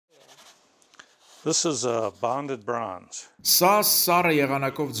This is a bonded bronze. Սա սառը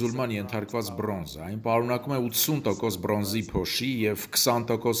եղանակով ձուլման ենթարկված բրոնզ է, այն պարունակում է 80% բրոնզի փոշի և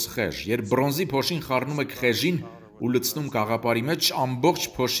 20% խեժ, երբ բրոնզի փոշին խառնում եք խեժին ու լցնում կաղապարի մեջ, ամբողջ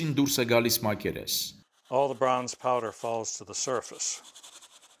փոշին դուրս է գալիս մակերես։ All the bronze powder falls to the surface.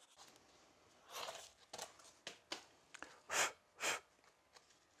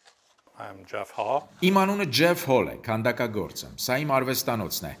 I'm Ջեֆ Հոլը. Իմ անունը Ջեֆ Հոլը է, քանդակագործ եմ։ Սա իմ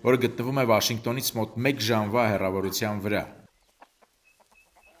արվեստանոցն է, որը գտնվում է Վաշինգտոնից մոտ 1 ժամվա հեռավորության վրա։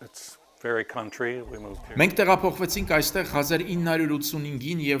 It's very country. We moved here. Մենք տեղափոխվեցինք այստեղ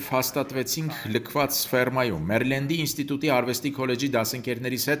 1985-ին և հաստատվեցինք լքված ֆերմայում, Մերիլենդի ինստիտուտի արվեստի քոլեջի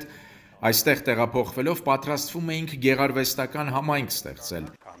դասընկերներիս հետ այստեղ տեղափոխվելով պատրաստվում էինք գեղարվեստական համայնք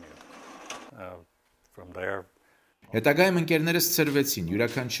ստեղծել։ From there, Հետագայում ընկերներս ցրվեցին,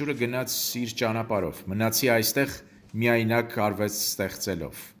 յուրաքանչյուրը գնաց իր ճանապարհով, մնացի այստեղ միայնակ արվեստ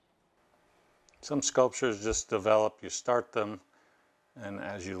ստեղծելով։ some sculptures just develop. You start them, and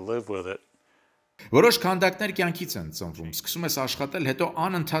as you live with it, Որոշ քանդակներ կյանքից են ծնվում, սկսում ես աշխատել, հետո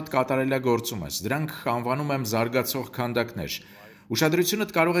անընդհատ կատարելագործում ես։ Դրանք անվանում եմ զարգացող քանդակներ։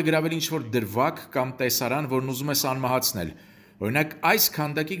 Ուշադրությունդ կարող է գրավել ինչ-որ դրվագ կամ տեսարան, որն ուզում ես անմահացնել։ Օրինակ, այս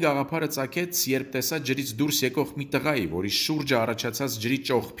քանդակի գաղափարը ծագեց, երբ տեսա ջրից դուրս եկող մի տղայի, որի շուրջը առաջացած ջրի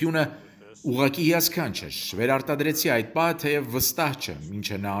ճողփյունը ուղղակի հիասքանչ էր։ Վերարտադրեցի այդ պահը, թեև վստահ չեմ ինչ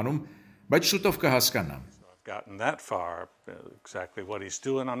է նա անում, բայց շուտով կհասկանամ։ I've gotten that far. Exactly what he's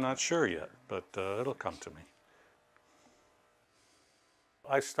doing, I'm not sure yet, but it'll come to me.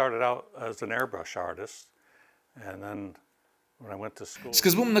 I started out as an airbrush artist, and then when I went to school,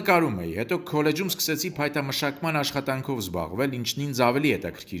 Սկզբում նկարում էի, հետո քոլեջում սկսեցի փայտամշակման աշխատանքով զբաղվել, ինչն ինձ ավելի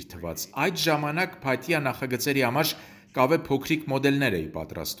հետաքրքիր թվաց։ Այդ ժամանակ փայտյա նախագծերի համար կավե փոքրիկ մոդելներ էի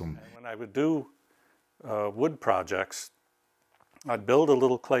պատրաստում։ when I would do wood projects, I'd build a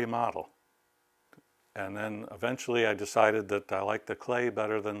little clay model. And then eventually I decided that I liked the clay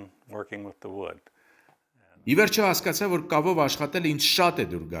better than working with the wood. Ի վերջո հասկացա, որ կավով աշխատելը ինձ շատ է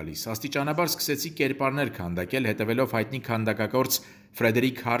դուր գալիս։ Աստիճանաբար սկսեցի կերպարներ քանդակել, հետևելով հայտնի քանդակագործ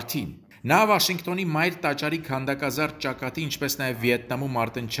Ֆրեդերիկ Հարթին։ Նա Վաշինգտոնի մայր տաճարի քանդակազարդ ճակատի, ինչպես նաև Վիետնամում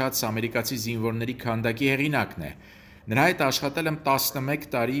արտնչած ամերիկացի զինվորների քանդակի հեղինակն է։ Նրա հետ աշխատել եմ 11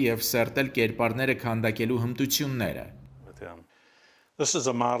 տարի և սերտել կերպարները քանդակելու հմտությունները։ With him. This is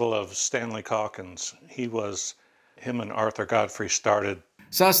a model of Stanley Calkins. Him and Arthur Godfrey started.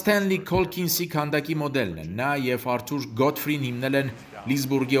 Սա Սթենլի Քոլքինսի քանդակի մոդելն է։ Նա և Արթուր Գոթֆրին հիմնել են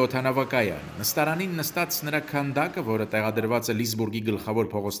Լիզբուրգի օդանավակայանը։ Նստարանին նստած նրա քանդակը, որը տեղադրված է Լիզբուրգի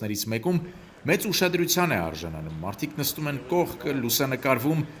գլխավոր փողոցներից մեկում, մեծ ուշադրության է արժանանում։ Մարդիկ նստում են կողքը,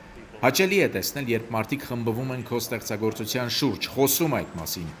 լուսանկարվում։ Հաճելի է տեսնել, երբ մարդիկ խմբվում են քո ստեղծագործության շուրջ, խոսում այդ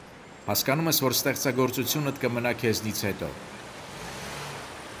մասին։ Հասկանում ես, որ ստեղծագործությունդ կմնա քեզնից հետո։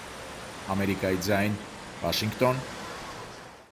 Ամերիկայի Ձայն, Վաշինգտոն,